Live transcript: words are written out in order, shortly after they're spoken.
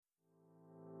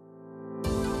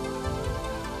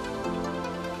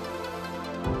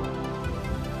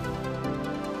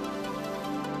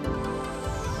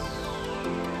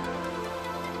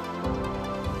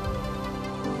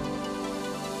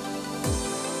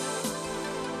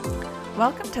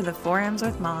Welcome to the 4M's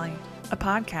with Molly, a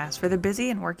podcast for the busy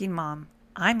and working mom.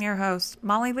 I'm your host,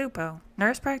 Molly Lupo,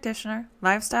 nurse practitioner,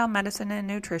 lifestyle medicine and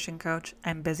nutrition coach,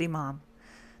 and busy mom.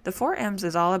 The 4M's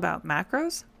is all about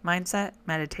macros, mindset,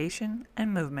 meditation,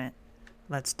 and movement.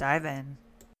 Let's dive in.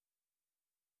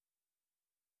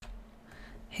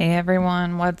 Hey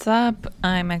everyone, what's up?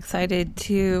 I'm excited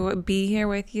to be here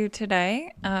with you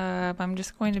today. I'm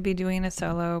just going to be doing a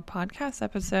solo podcast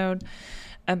episode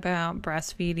about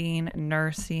breastfeeding,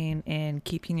 nursing, and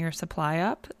keeping your supply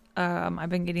up. I've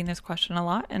been getting this question a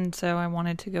lot, and so I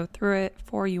wanted to go through it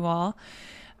for you all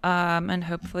and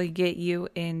hopefully get you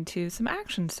into some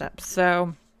action steps.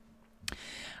 So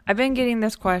I've been getting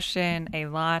this question a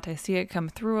lot. I see it come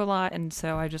through a lot, and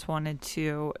so I just wanted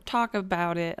to talk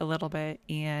about it a little bit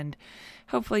and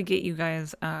hopefully get you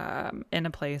guys in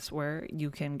a place where you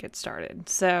can get started.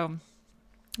 So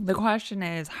the question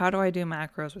is, how do I do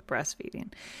macros with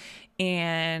breastfeeding?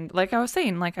 And like I was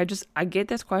saying, I get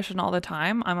this question all the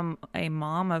time. I'm a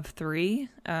mom of 3.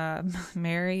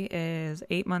 Mary is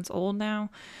 8 months old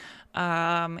now.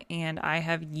 And I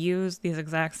have used these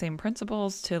exact same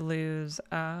principles to lose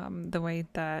the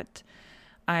weight that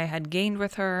I had gained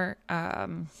with her,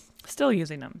 still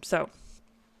using them. So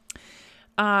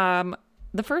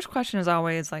the first question is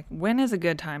always when is a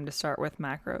good time to start with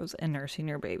macros and nursing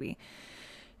your baby?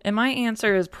 And my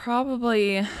answer is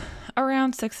probably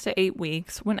around 6 to 8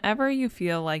 weeks, whenever you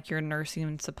feel like your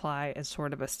nursing supply is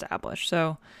sort of established.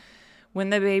 So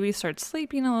when the baby starts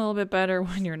sleeping a little bit better,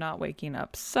 when you're not waking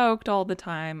up soaked all the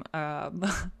time,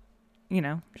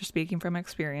 just speaking from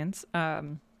experience.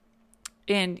 And,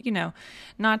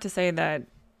 not to say that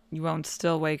you won't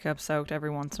still wake up soaked every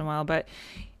once in a while, but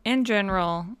in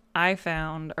general, I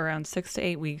found around 6 to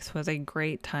 8 weeks was a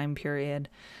great time period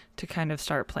to kind of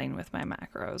start playing with my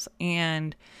macros.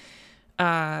 And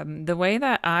the way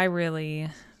that I really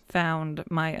found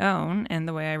my own, and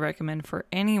the way I recommend for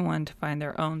anyone to find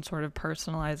their own sort of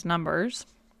personalized numbers,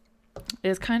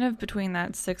 is kind of between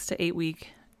that 6 to 8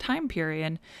 week time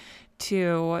period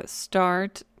to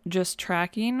start just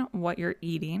tracking what you're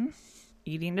eating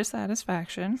to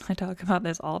satisfaction. I talk about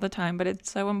this all the time, but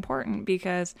it's so important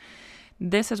because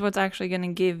this is what's actually going to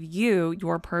give you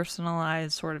your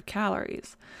personalized sort of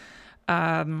calories.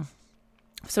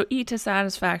 So eat to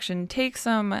satisfaction, take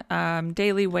some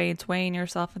daily weights, weighing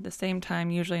yourself at the same time,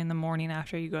 usually in the morning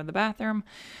after you go to the bathroom.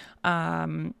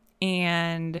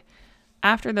 And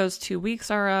after those 2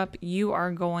 weeks are up, you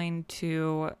are going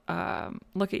to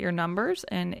look at your numbers,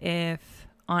 and if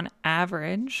on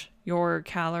average your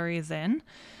calories in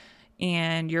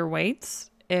and your weights,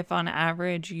 if on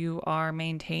average you are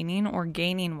maintaining or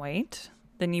gaining weight,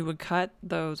 then you would cut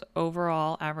those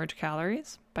overall average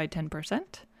calories by 10%.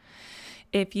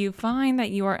 If you find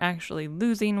that you are actually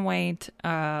losing weight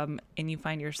and you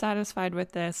find you're satisfied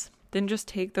with this, then just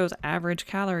take those average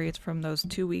calories from those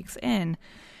 2 weeks in,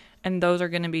 and those are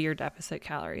going to be your deficit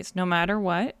calories. No matter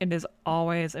what, it is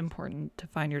always important to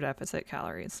find your deficit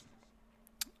calories.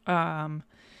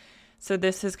 So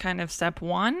this is kind of step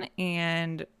 1,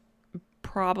 and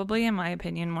probably, in my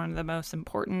opinion, one of the most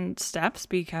important steps,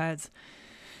 because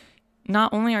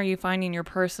not only are you finding your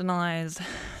personalized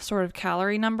sort of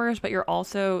calorie numbers, but you're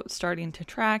also starting to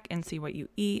track and see what you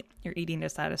eat. You're eating to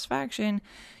satisfaction.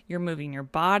 You're moving your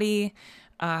body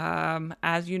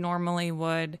as you normally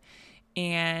would.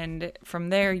 And from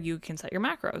there, you can set your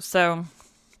macros. So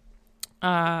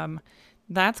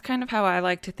that's kind of how I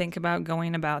like to think about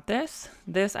going about this.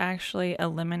 This actually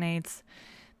eliminates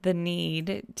the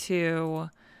need to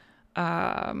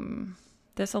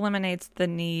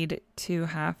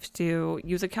have to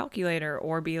use a calculator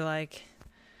or be like,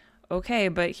 okay,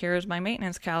 but here's my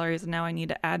maintenance calories, and now I need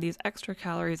to add these extra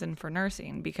calories in for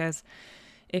nursing. Because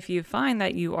if you find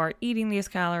that you are eating these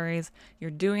calories, you're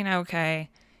doing okay,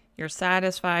 you're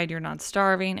satisfied, you're not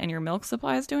starving, and your milk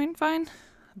supply is doing fine,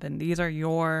 then these are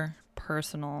your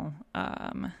personal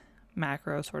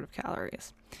macro sort of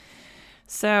calories.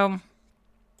 So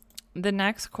the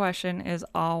next question is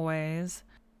always,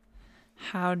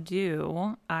 how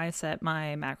do I set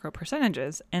my macro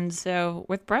percentages? And so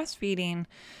with breastfeeding,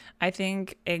 I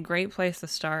think a great place to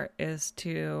start is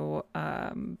to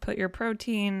put your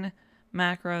protein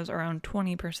macros around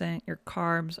 20%, your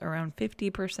carbs around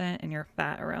 50%, and your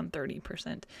fat around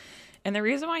 30%. And the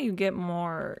reason why you get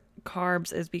more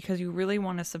carbs is because you really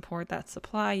want to support that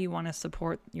supply. You want to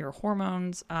support your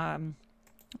hormones,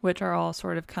 which are all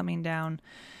sort of coming down.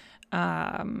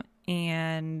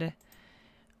 And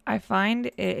I find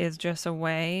it is just a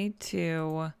way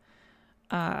to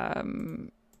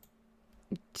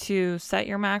set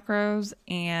your macros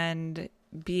and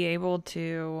be able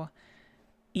to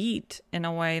eat in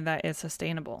a way that is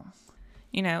sustainable.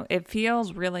 It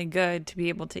feels really good to be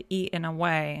able to eat in a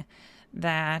way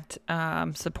that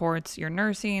supports your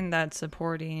nursing, that's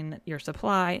supporting your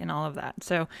supply and all of that.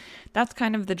 So that's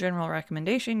kind of the general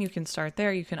recommendation. You can start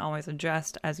there. You can always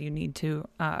adjust as you need to.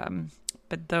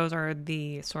 But those are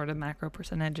the sort of macro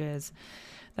percentages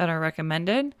that are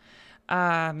recommended.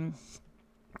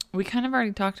 We kind of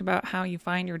already talked about how you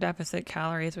find your deficit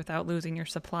calories without losing your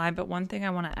supply. But one thing I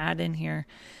want to add in here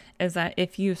is that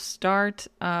if you start,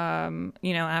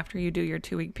 after you do your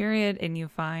 2-week period and you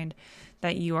find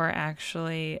that you are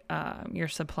actually, your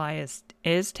supply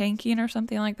is tanking or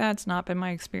something like that. It's not been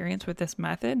my experience with this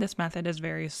method. This method is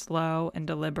very slow and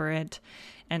deliberate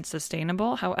and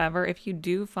sustainable. However, if you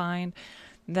do find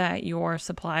that your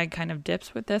supply kind of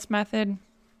dips with this method,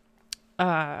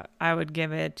 I would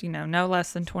give it, no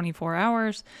less than 24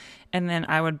 hours, and then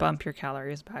I would bump your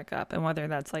calories back up. And whether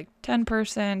that's like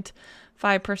 10%,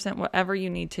 5%, whatever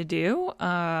you need to do,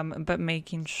 but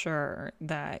making sure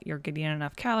that you're getting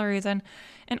enough calories in,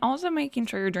 and also making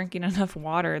sure you're drinking enough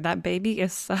water. That baby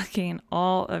is sucking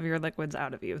all of your liquids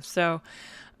out of you. So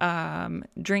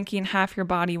drinking half your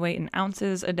body weight in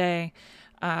ounces a day.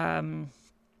 I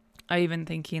even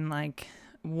thinking like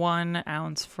 1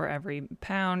 ounce for every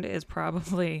pound is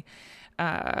probably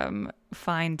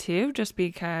fine too, just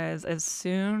because as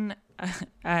soon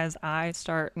as I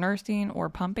start nursing or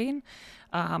pumping,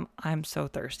 I'm so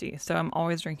thirsty. So I'm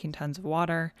always drinking tons of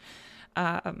water.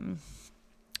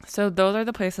 So those are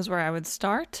the places where I would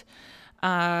start.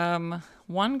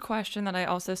 One question that I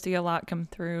also see a lot come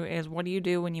through is, what do you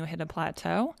do when you hit a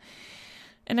plateau?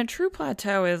 And a true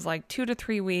plateau is like 2 to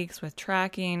 3 weeks with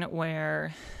tracking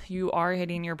where you are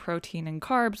hitting your protein and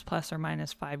carbs plus or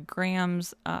minus 5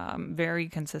 grams, very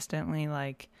consistently,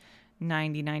 like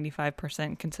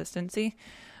 95% consistency,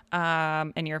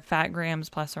 and your fat grams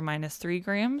plus or minus 3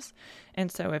 grams.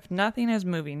 And so if nothing is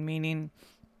moving, meaning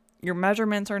your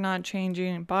measurements are not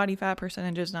changing, body fat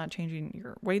percentage is not changing,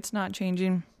 your weight's not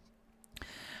changing,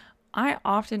 I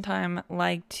oftentimes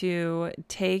like to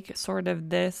take sort of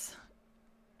this,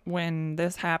 when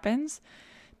this happens,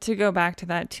 to go back to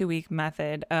that 2-week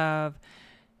method of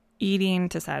eating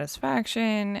to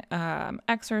satisfaction,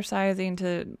 exercising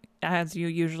to as you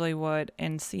usually would,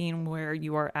 and seeing where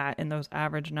you are at in those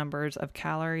average numbers of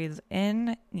calories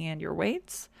in and your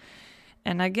weights.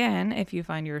 And again, if you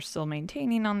find you're still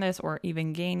maintaining on this or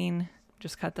even gaining,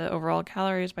 just cut the overall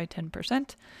calories by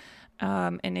 10%.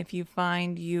 And if you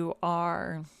find you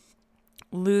are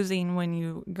losing when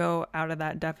you go out of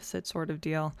that deficit sort of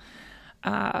deal,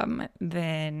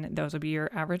 then those would be your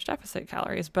average deficit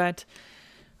calories. But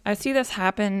I see this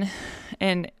happen,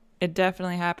 and it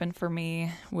definitely happened for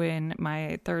me when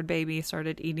my third baby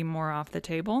started eating more off the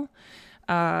table.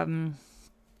 And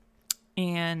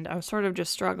I was sort of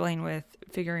just struggling with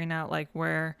figuring out like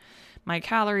where my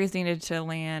calories needed to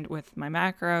land with my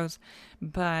macros.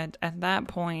 But at that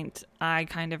point, I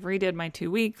kind of redid my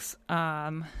 2 weeks,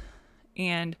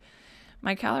 and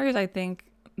my calories, I think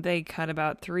they cut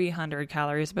about 300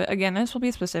 calories. But again, this will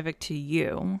be specific to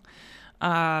you.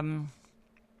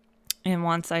 And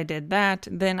once I did that,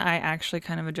 then I actually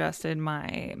kind of adjusted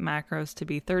my macros to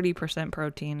be 30%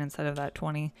 protein instead of that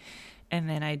 20. And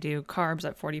then I do carbs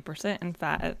at 40% and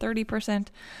fat at 30%.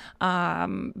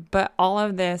 But all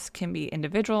of this can be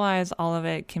individualized. All of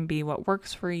it can be what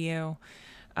works for you,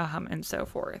 and so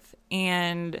forth.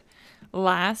 And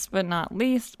last but not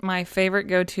least, my favorite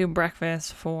go-to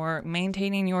breakfast for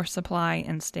maintaining your supply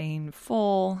and staying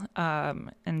full,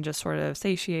 and just sort of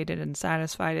satiated and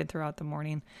satisfied throughout the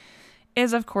morning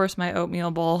is, of course, my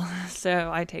oatmeal bowl.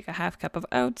 So I take a half cup of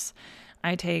oats.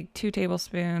 I take 2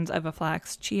 tablespoons of a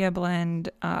flax chia blend,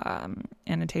 and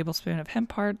a tablespoon of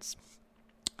hemp hearts.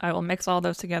 I will mix all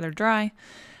those together dry.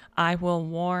 I will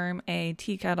warm a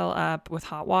tea kettle up with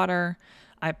hot water.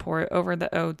 I pour it over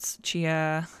the oats,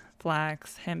 chia,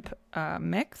 flax, hemp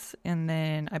mix, and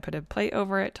then I put a plate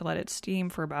over it to let it steam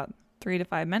for about 3 to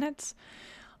 5 minutes.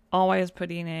 Always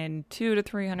putting in 200 to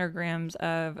 300 grams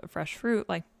of fresh fruit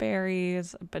like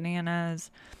berries,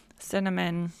 bananas,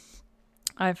 cinnamon.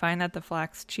 I find that the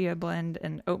flax chia blend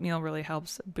and oatmeal really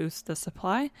helps boost the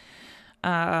supply.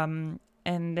 And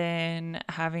then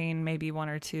having maybe 1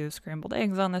 or 2 scrambled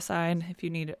eggs on the side if you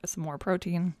need some more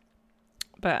protein.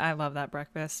 But I love that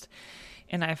breakfast.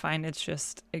 And I find it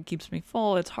keeps me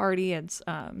full. It's hearty, it's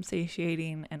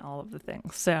satiating, and all of the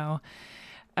things. So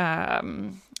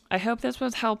I hope this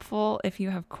was helpful. If you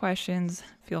have questions,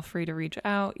 feel free to reach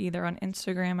out either on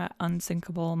Instagram at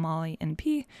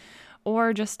unsinkablemollyNP,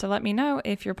 or just to let me know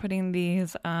if you're putting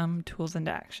these tools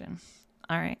into action.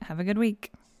 All right, have a good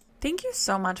week. Thank you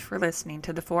so much for listening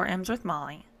to the 4M's with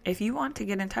Molly. If you want to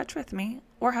get in touch with me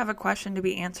or have a question to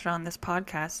be answered on this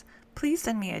podcast, please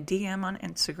send me a DM on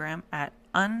Instagram at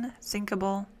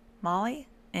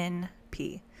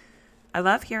unsinkablemollyNP. I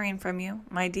love hearing from you.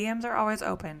 My DMs are always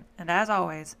open, and as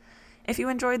always, if you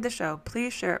enjoyed the show,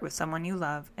 please share it with someone you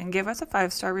love and give us a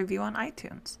 5-star review on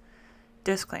iTunes.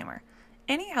 Disclaimer: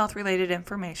 any health-related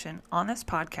information on this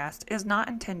podcast is not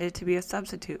intended to be a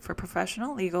substitute for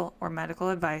professional legal or medical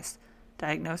advice,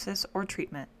 diagnosis, or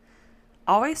treatment.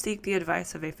 Always seek the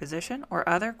advice of a physician or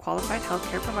other qualified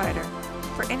healthcare provider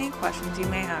for any questions you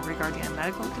may have regarding a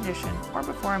medical condition or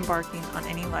before embarking on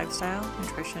any lifestyle,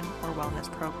 nutrition, or wellness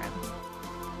program.